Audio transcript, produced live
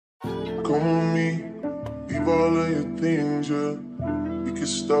Come with me, leave all of your things, yeah. We can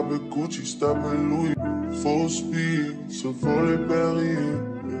stop at Gucci, stop at Louis. Full speed, so full of Paris, yeah.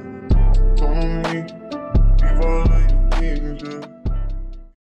 Come with me, leave all of your things, yeah.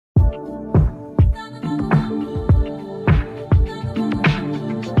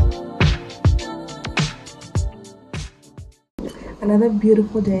 Another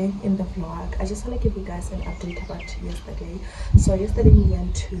beautiful day in the vlog. I just want to give you guys an update about yesterday. So yesterday we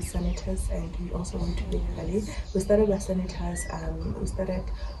went to Senators and we also went to Big Valley. We started by Senators. We started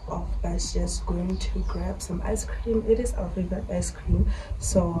off by just going to grab some ice cream. It is our favorite ice cream.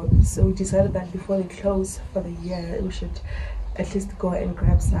 So we decided that before they close for the year, we should at least go and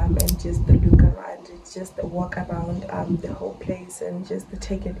grab some and just look around, just walk around the whole place and just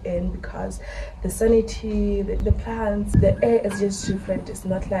take it in, because the sanity, the plants, the air is just different. It's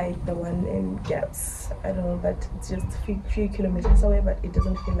not like the one in Gaps. I don't know, but it's just a few kilometers away, but it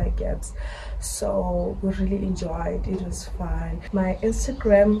doesn't feel like Gaps. So we really enjoyed it. It was fun. My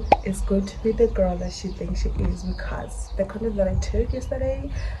Instagram is going to be the girl that she thinks she is, because the content that I took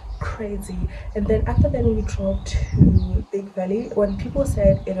yesterday, crazy. And then after that we drove to Big Valley. When people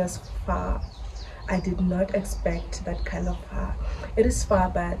said it was far, I did not expect that kind of far. It is far,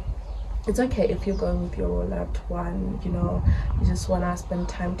 but it's okay if you're going with your loved one, you know, you just want to spend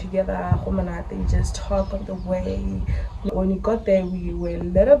time together. You just talk on the way. When we got there, we were a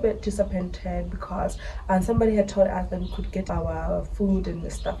little bit disappointed because somebody had told us that we could get our food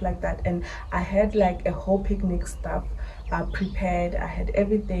and stuff like that, and I had like a whole picnic stuff prepared. I had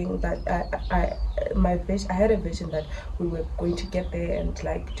everything that I had a vision that we were going to get there and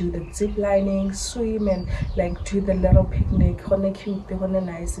like do the zip lining, swim, and like do the little picnic. Cute, they were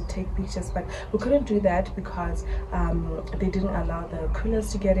nice to take pictures, but we couldn't do that because they didn't allow the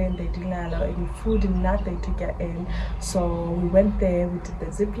coolers to get in. They didn't allow any food and nothing to get in. So we went there, we did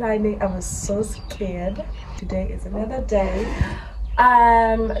the zip lining. I was so scared. Today is another day.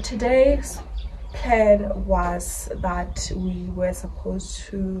 Today's plan was that we were supposed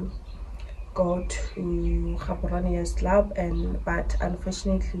to go to COLABORATIONS club, but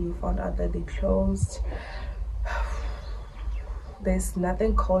unfortunately we found out that they closed. There's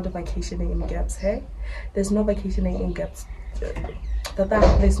nothing called vacationing in Gaps, hey? There's no vacationing in Gaps.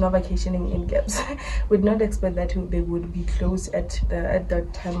 There's no vacationing in Gaps. We did not expect that they would be closed at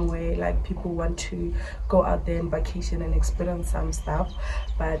that time where like people want to go out there and vacation and experience some stuff,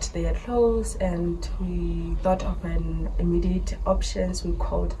 but they are closed. And we thought of an immediate options. We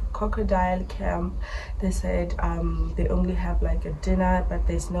called Crocodile Camp. They said they only have like a dinner, but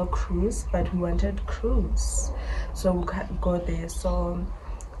there's no cruise, but we wanted cruise, so we can't go there. So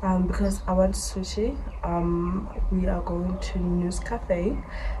because I want sushi, we are going to News Cafe.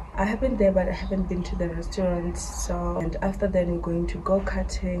 I haven't there, but I haven't been to the restaurant. So, and after that we're going to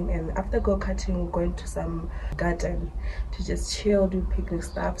go-karting, and after go-karting we're going to some garden to just chill, do picnic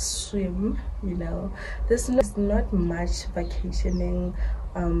stuff, swim, you know. There's not much vacationing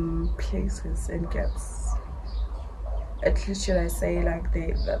places in Gaps, at least should I say, like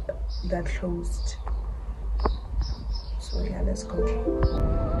they're closed. So yeah, let's go.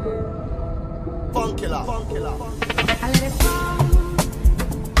 Funkilla. I let it fall,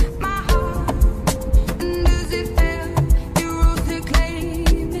 my heart, and as it fell, you rose to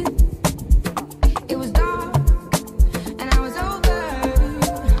claim it. It was dark, and I was over,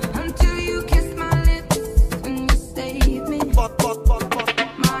 until you kissed my lips, and you saved me.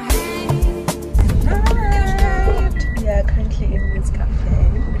 My hand. We are currently in this cafe,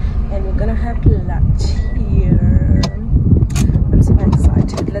 and we're gonna have lunch here. I'm so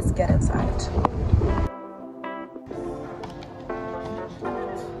excited. Let's get inside.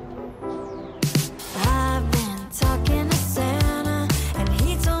 I've been talking to Santa, and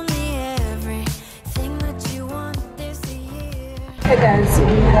he told me everything that you want this year. Hey guys,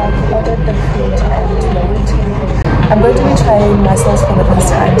 we have ordered the food and we're waiting. I'm going to be trying mussels for the first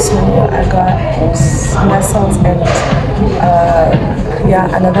time, so I got mussels and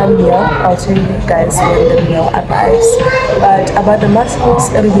yeah, another meal. I'll tell you guys when the meal arrives. But about the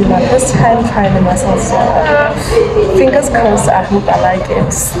mussels, it'll be my first time trying the mussels. Fingers crossed. I hope I like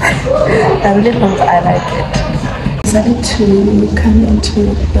it. I really hope I like it. I decided to come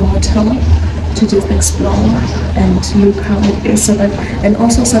into the hotel to just explore and look how it is, so that, and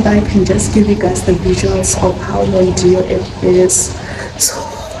also so that I can just give you guys the visuals of how long deal it is. So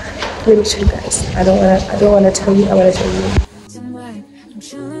let me show you guys. I don't wanna tell you. I wanna tell you. Tonight, I'm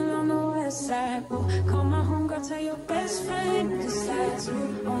chilling on the west side. Call my home, girl, tell your best friend. Besides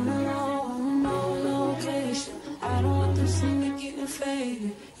you, on the low, no location. I don't want them seeing me getting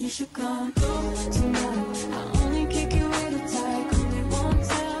faded. You should come tonight. I only kick you with a tight. They won't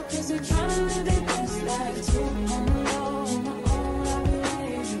tell, 'cause they try.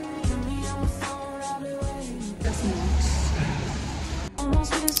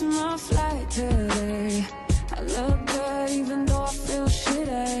 Almost missed my flight today. I look good even though I feel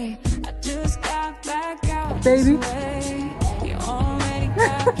shitty. I just got back out Baby. this way. You already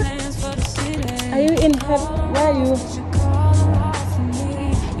got plans for the city. Are you in heaven? Where are you? You call them off for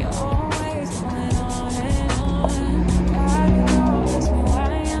me. You're always going on and on. Why you always me? Why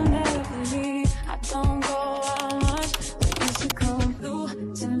I never leave? I don't go out much, but you should come through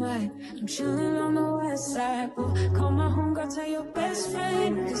tonight. I'm chilling on the west side. Ooh, call my home girl, tell your best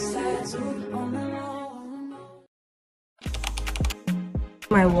friend. Cause that's who on the road.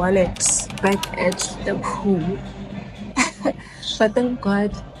 My wallet back at the pool. But thank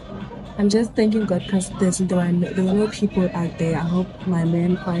God. I'm just thanking God because there were no people out there. I hope my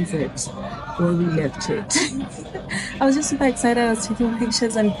man finds it where we left it. I was just super excited. I was taking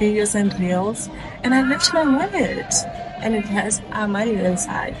pictures and videos and reels, and I left my wallet, and it has our money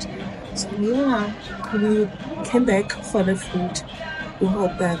inside. So yeah, we came back for the food. We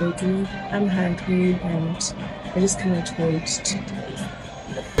hope that we do. I'm hungry, and I just cannot wait to taste.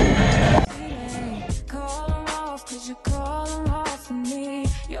 Call them off, cause you call them off for me.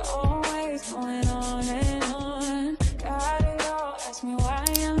 You're always going on and on. Got it all, ask me why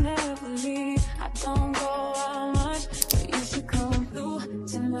I never leave. I don't go out much, but you should come through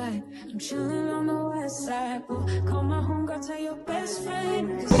tonight. I'm chilling on the west side. Ooh, call my home girl, tell your best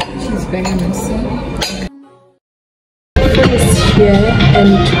friend. She's very messy. Food is here, and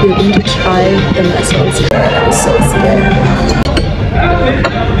we're going to try the mussels. I'm so scared.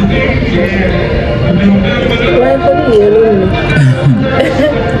 Why are you yelling?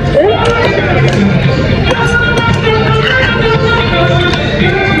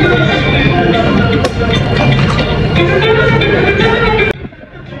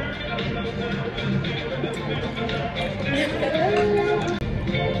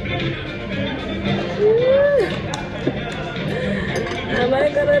 Am I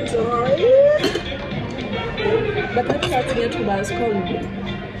gonna die? But that's not to get to my school.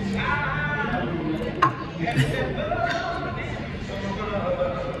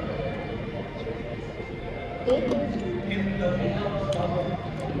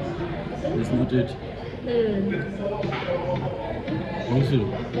 That's not it. Also.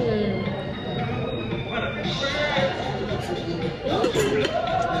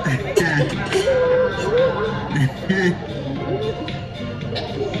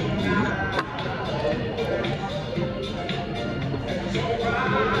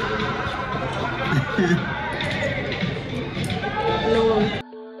 No.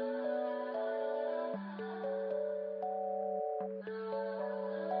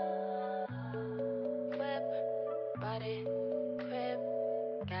 Whip, body, crib,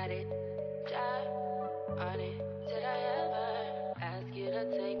 got it, job, on it. Did I ever ask you to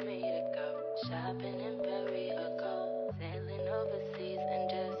take me to go shopping in Paris or go sailing overseas and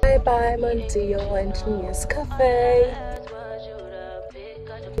just Bye bye, Mondio and News Cafe.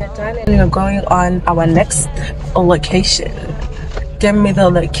 We're done and we're going on our next location. Give me the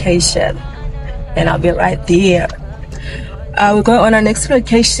location and I'll be right there. We're going on our next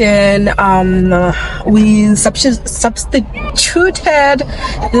location. We substituted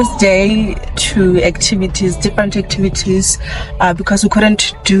this day to activities, different activities, because we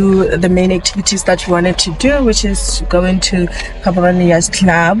couldn't do the main activities that we wanted to do, which is going to COLABORATIONS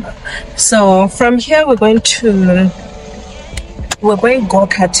club. So from here we're going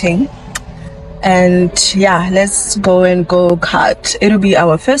go-karting. And yeah, let's go and go-kart. It'll be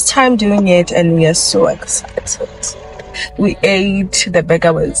our first time doing it and we are so excited. We ate, the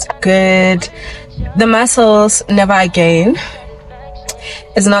burger was good. The mussels, never again.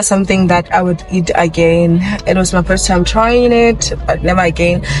 It's not something that I would eat again. It was my first time trying it, but never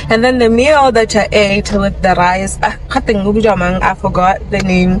again. And then the meal that I ate with the rice, I forgot the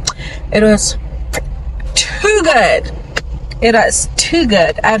name. It was too good. It was too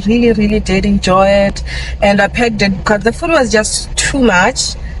good. I really did enjoy it, and I packed it because the food was just too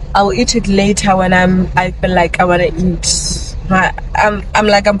much. I'll eat it later when I feel like I want to eat.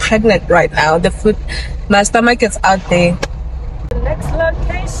 I'm pregnant right now. The food, my stomach is out there. The next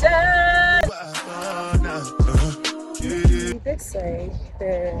location. You did say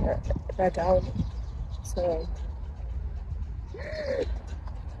they're down, so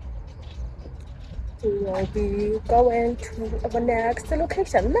we will be going to our next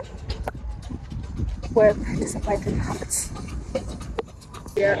location with disappointed hearts.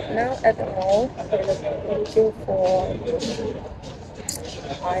 We are now at the mall. We're looking for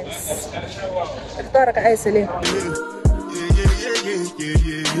ice.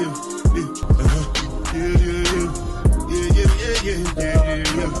 Hey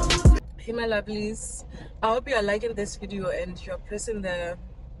my lovelies, I hope you are liking this video and you're pressing the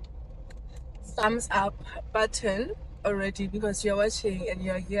thumbs up button already because you're watching and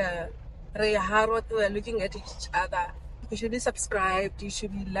you're here. We're looking at each other. You should be subscribed, you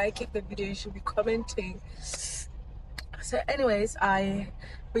should be liking the video, you should be commenting. So anyways,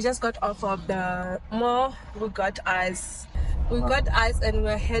 we just got off of the mall. We got ice and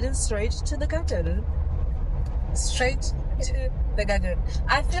we're heading straight to the garden. Straight to the garden.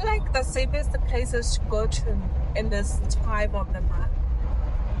 I feel like the safest places to go to in this time of the month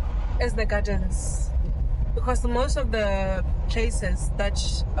is the gardens, because most of the places that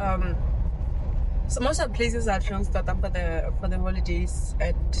most of the places are closed for the holidays,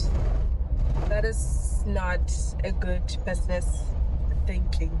 and that is not a good business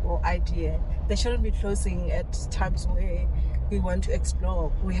thinking or idea. They shouldn't be closing at times where we want to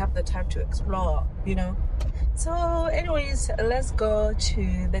explore. We have the time to explore, you know. So anyways, let's go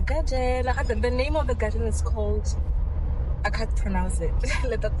to the garden. The name of the garden is called, I can't pronounce it.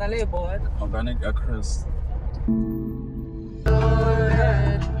 Organic acres.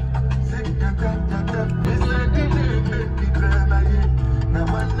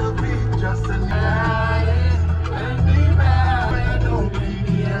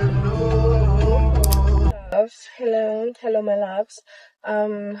 Hello my loves.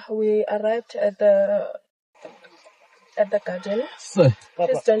 We arrived at the garden.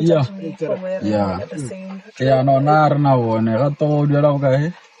 Please don't judge me for wearing the same dress. Yeah, no, na one. I told you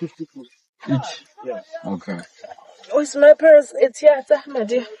that each. Yeah. Okay. Where's my purse? It's here, it's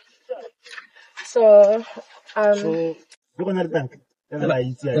Ahmadi. So you're gonna thank.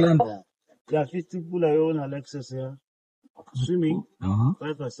 Yeah, 50 people are on Alexis here. Swimming,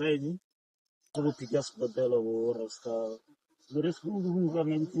 5 aside. this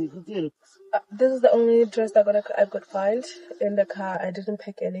is the only dress that I could find in the car. I didn't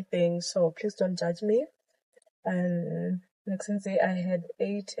pick anything, so please don't judge me. And next day I had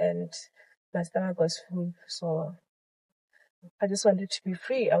 8 and my stomach was full, so I just wanted to be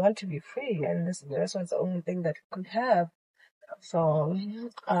free. I want to be free, and this dress was the only thing that we could have. So we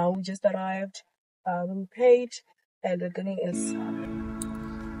just arrived, we paid, and the beginning is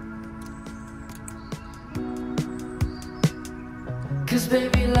Cause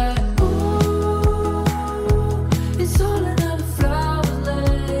baby, like, ooh, it's all another flower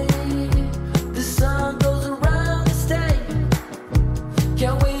lay. The sun goes around the state.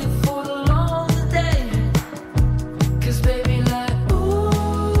 Can't wait for the long day. Cause baby, like,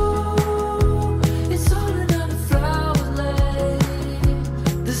 ooh, it's all another flower lay.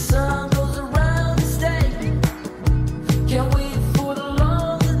 The sun goes around the state. Can't wait for the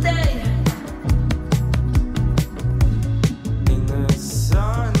long day. In the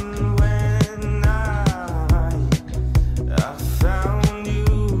sun when I found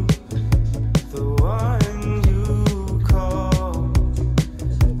you, the one you call.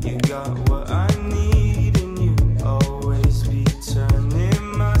 You got what I need and you always be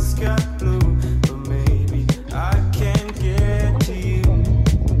turning my sky blue. But maybe I can't get to you.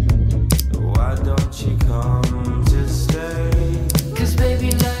 Why don't you come to stay? Cause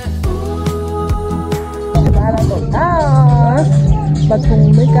baby, like, ooh, but to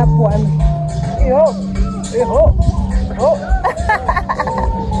make up one.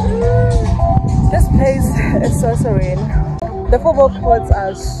 This place is so serene. The football courts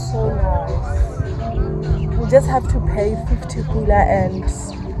are so nice. You just have to pay 50 kula and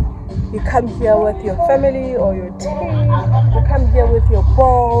you come here with your family or your team. You come here with your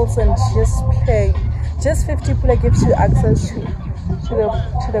balls and just play. Just 50 kula gives you access to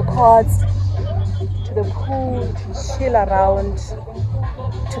the courts, to the pool, to chill around,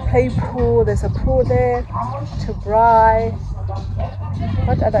 to play pool. There's a pool there, to braai.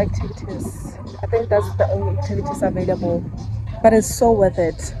 What other activities? I think that's the only activities available, but it's so worth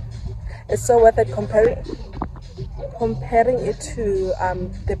it. It's so worth it comparing it to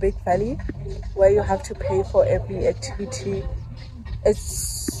the Big Valley, where you have to pay for every activity.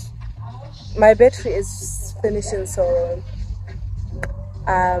 My battery is finishing, so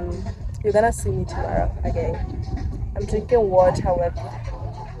you're gonna see me tomorrow again. I'm drinking water with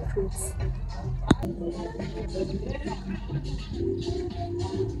fruits.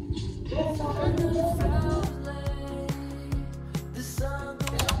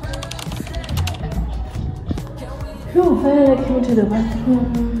 Phew, finally came to the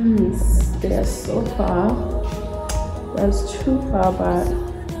bathrooms. They are so far. That's too far, but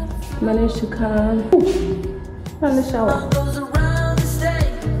managed to come. Found the shower. goes around the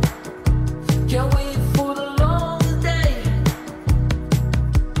state. Can't wait for the long day.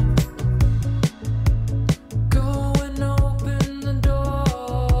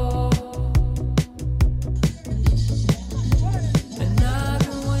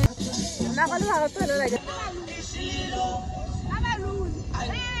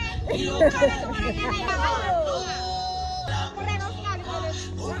 Hey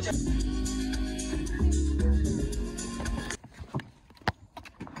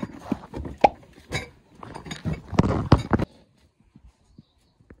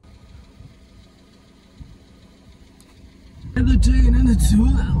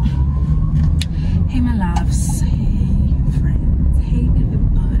my loves, hey friends, hey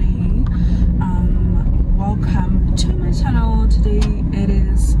everybody, welcome to my channel. Today it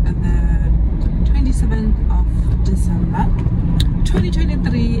is the 27th of December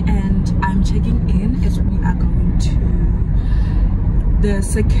 2023 and I'm checking in as we are going to the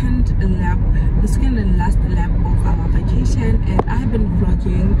second and last lap of our vacation, and I've been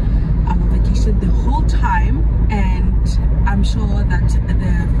vlogging our vacation the whole time, and I'm sure that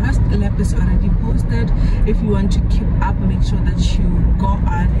the first lap is already posted. If you want to keep up, make sure that you go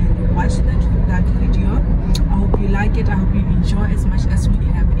on and watch that video. I hope you like it. I hope you enjoy as much as we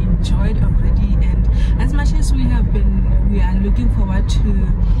have enjoyed already, and as much as we are looking forward to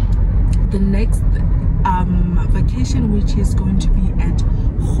the next vacation, which is going to be at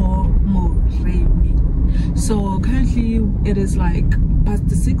Goo-moremi. So currently it is like past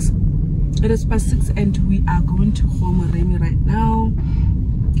 6. It is past 6 and we are going to Goo-moremi right now.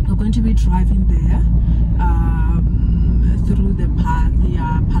 We're going to be driving there through the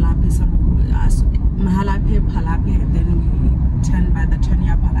Palape, then we turn by the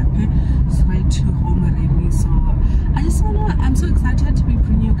Tanya Palape straight to Goo-moremi. So I'm so excited to be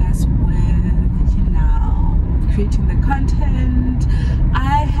bringing you guys with you now, creating the content.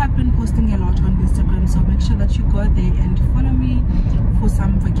 I have been posting a lot on Instagram, so make sure that you go there and follow me for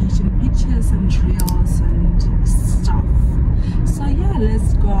some vacation pictures and reels and stuff. So yeah,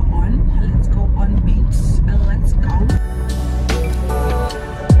 let's go on beats, let's go.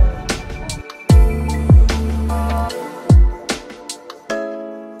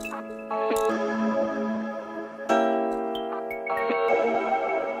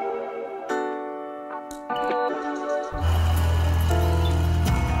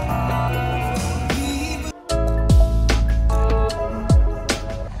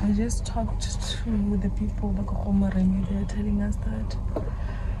 Talked to the people at Goo-moremi. They're telling us that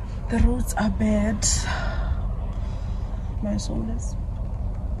the roads are bad. My soul is.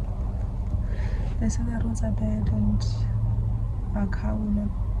 They say the roads are bad and our car will not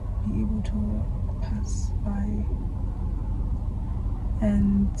be able to pass by,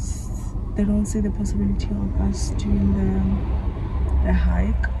 and they don't see the possibility of us doing the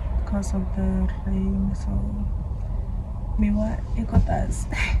hike because of the rain. So meanwhile, it got us.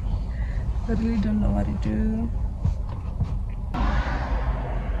 I really don't know what to do.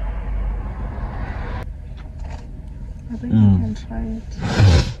 I think we can try it.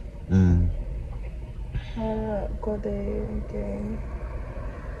 Go there again.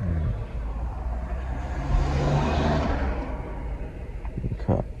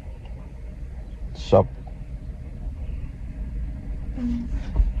 Okay. Shop.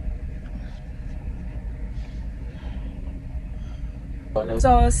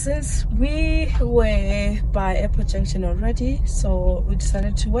 So since we were by Airport Junction already, so we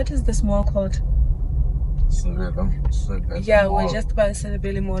decided to, what is this mall called? Yeah, we're just by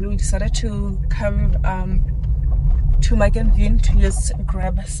Celebele Mall. We decided to come to Magenvin to just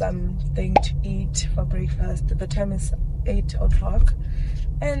grab something to eat for breakfast. The time is 8 o'clock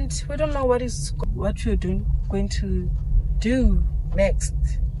and we don't know what we're going to do next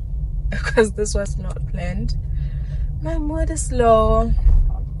because this was not planned. My mood is low.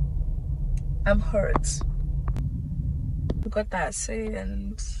 I'm hurt. We got that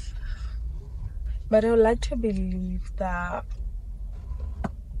and but I would like to believe that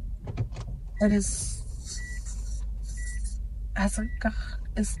it is that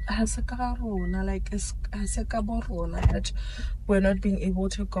we're not being able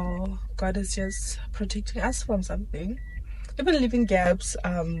to go. God is just protecting us from something. Even leaving gaps,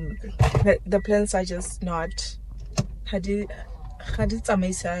 the plans are just not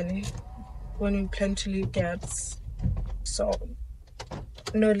when we plan to leave gaps. So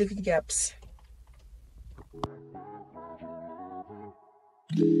no leaving gaps.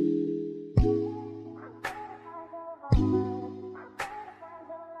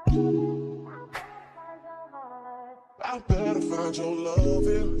 I better find your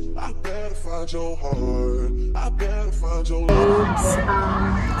loving, I better find your heart, I better find your love.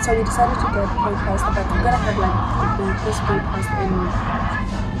 So we decided to get breakfast, but we're gonna have like the first breakfast in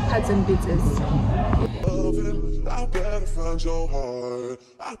pads and pizzas. Loving, I better find your heart,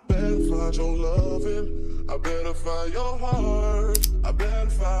 I better find your loving, I better find your heart, I better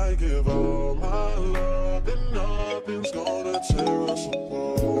find, give all my love, and nothing's gonna tear us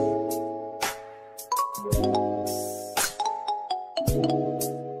apart.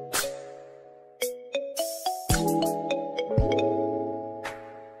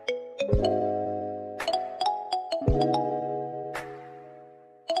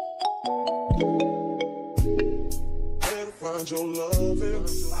 Better find your loving.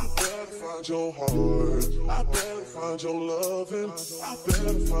 I better find your heart. I better find your loving. I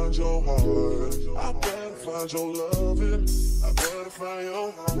better find your heart. I better find your loving. I better find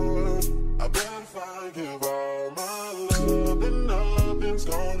your heart. I better find, give all my love, and nothing's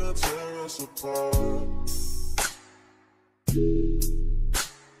gonna tear us apart.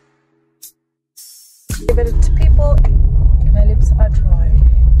 Give it to people. My lips are dry.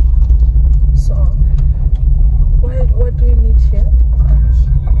 So, what do we need here?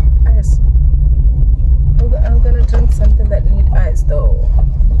 Ice. I'm gonna drink something that need ice though.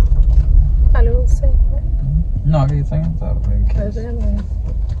 Hello, say. No, you're saying that.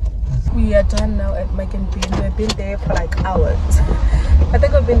 We are done now at Mike and Bean. We've been there for like hours. I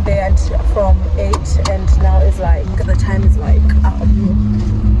think we've been there from 8 and now it's like, the time is like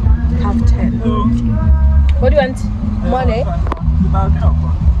 10:30. What do you want? Money?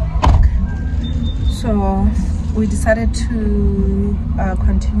 So we decided to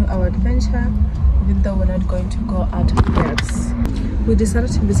continue our adventure even though we're not going to go out of Paris. We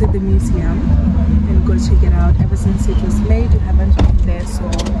decided to visit the museum and go check it out. Ever since it was made, we haven't been there, so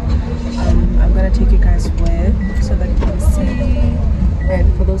I'm gonna take you guys with so that you can see,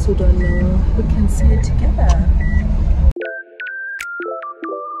 and for those who don't know, we can see it together.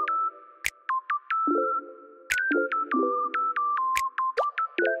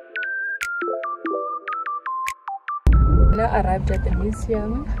 Now arrived at the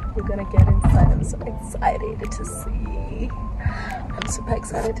museum. We're gonna get inside. I'm so excited to see. I'm super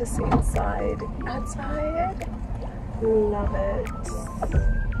excited to see inside. Outside. Love it.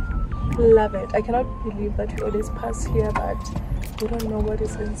 Love it. I cannot believe that we always pass here, but we don't know what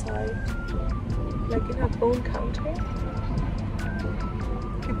is inside. Like in our own country,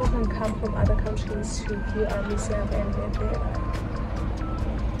 people can come from other countries to view our museum and they're there.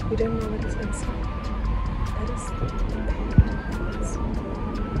 We don't know what is inside. That is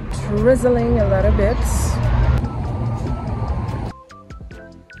drizzling a little bit.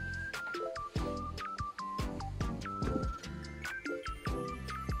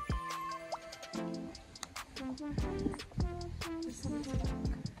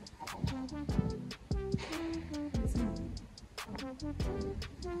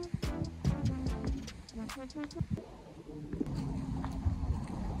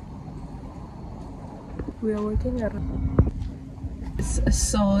 We are working around.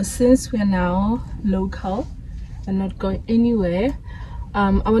 So since we are now local and not going anywhere, I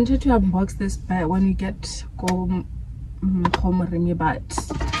wanted to unbox this bag when we get Goo-moremi, but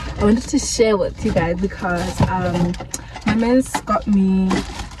I wanted to share with you guys because my man's got me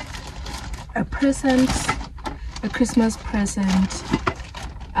a present, a Christmas present.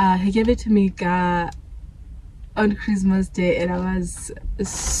 He gave it to me on Christmas Day, and I was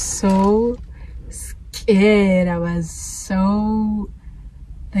so scared. I was so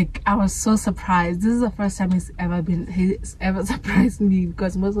surprised. This is the first time he's ever surprised me,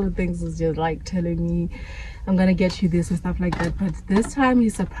 because most of the things is just like telling me I'm gonna get you this and stuff like that, but this time he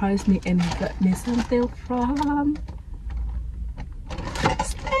surprised me and he got me something from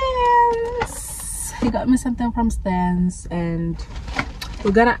Stans. He got me something from Stans, and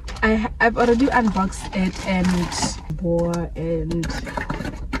we're gonna I've already unboxed it and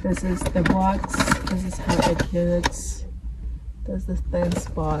this is the box. This is how it looks. There's the Stans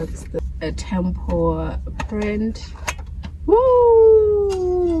box, a tempo print.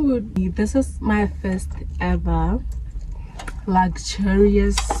 Woo! This is my first ever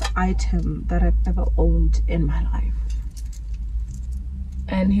luxurious item that I've ever owned in my life.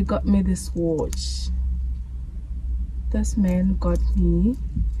 And he got me this watch. This man got me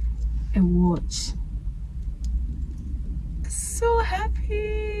a watch. So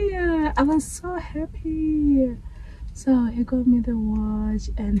happy! I was so happy. So he got me the watch,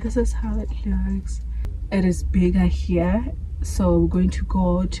 and this is how it looks. It is bigger here, so we're going to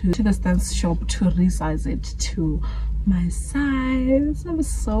go to the Stans shop to resize it to my size. I'm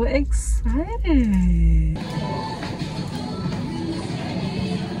so excited.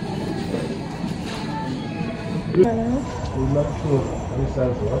 I'm not sure any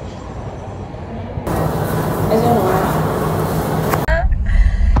size watch.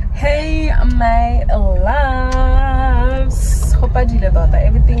 Hey my loves, hope I did about that.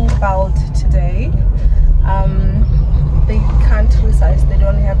 Everything filed today. They can't resize, they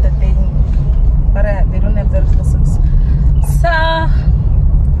don't have the thing, but they don't have the resources, so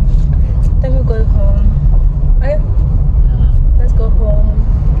then we go home. Okay, let's go home,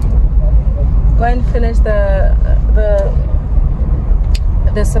 go and finish the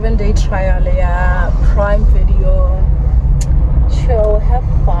 7-day trial. Yeah, Prime Video, chill, have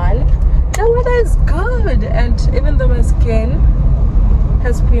fun. Now good. And even though my skin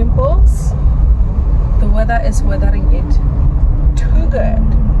has pimples, the weather is weathering it too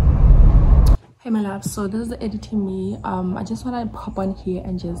good. Hey my loves, so this is the editing me. I just want to pop on here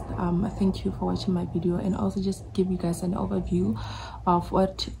and just thank you for watching my video, and also just give you guys an overview of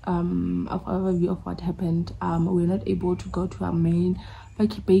what happened. We're not able to go to our main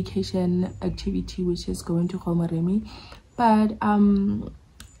vacation activity, which is going to Goo-moremi, but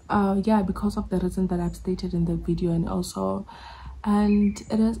yeah, because of the reason that I've stated in the video, and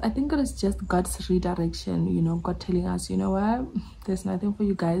I think it is just God's redirection, you know, God telling us, you know what, there's nothing for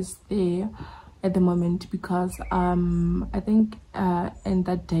you guys there at the moment, because I think in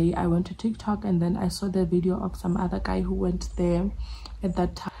that day I went to TikTok, and then I saw the video of some other guy who went there. At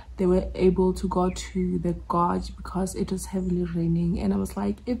that time they were able to go to the gorge because it was heavily raining, and I was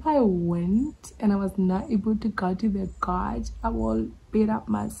like, if I went and I was not able to go to the gorge, I will beat up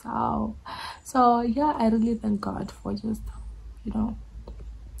myself. So yeah, I really thank God for just, you know,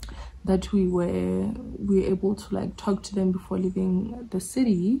 that we were able to like talk to them before leaving the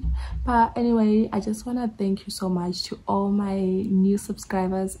city. But anyway, I just want to thank you so much to all my new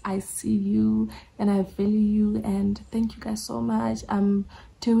subscribers. I see you and I value you, and thank you guys so much. I'm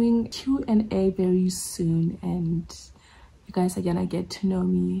doing Q&A very soon, and you guys are gonna get to know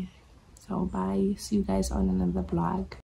me. So bye, see you guys on another vlog.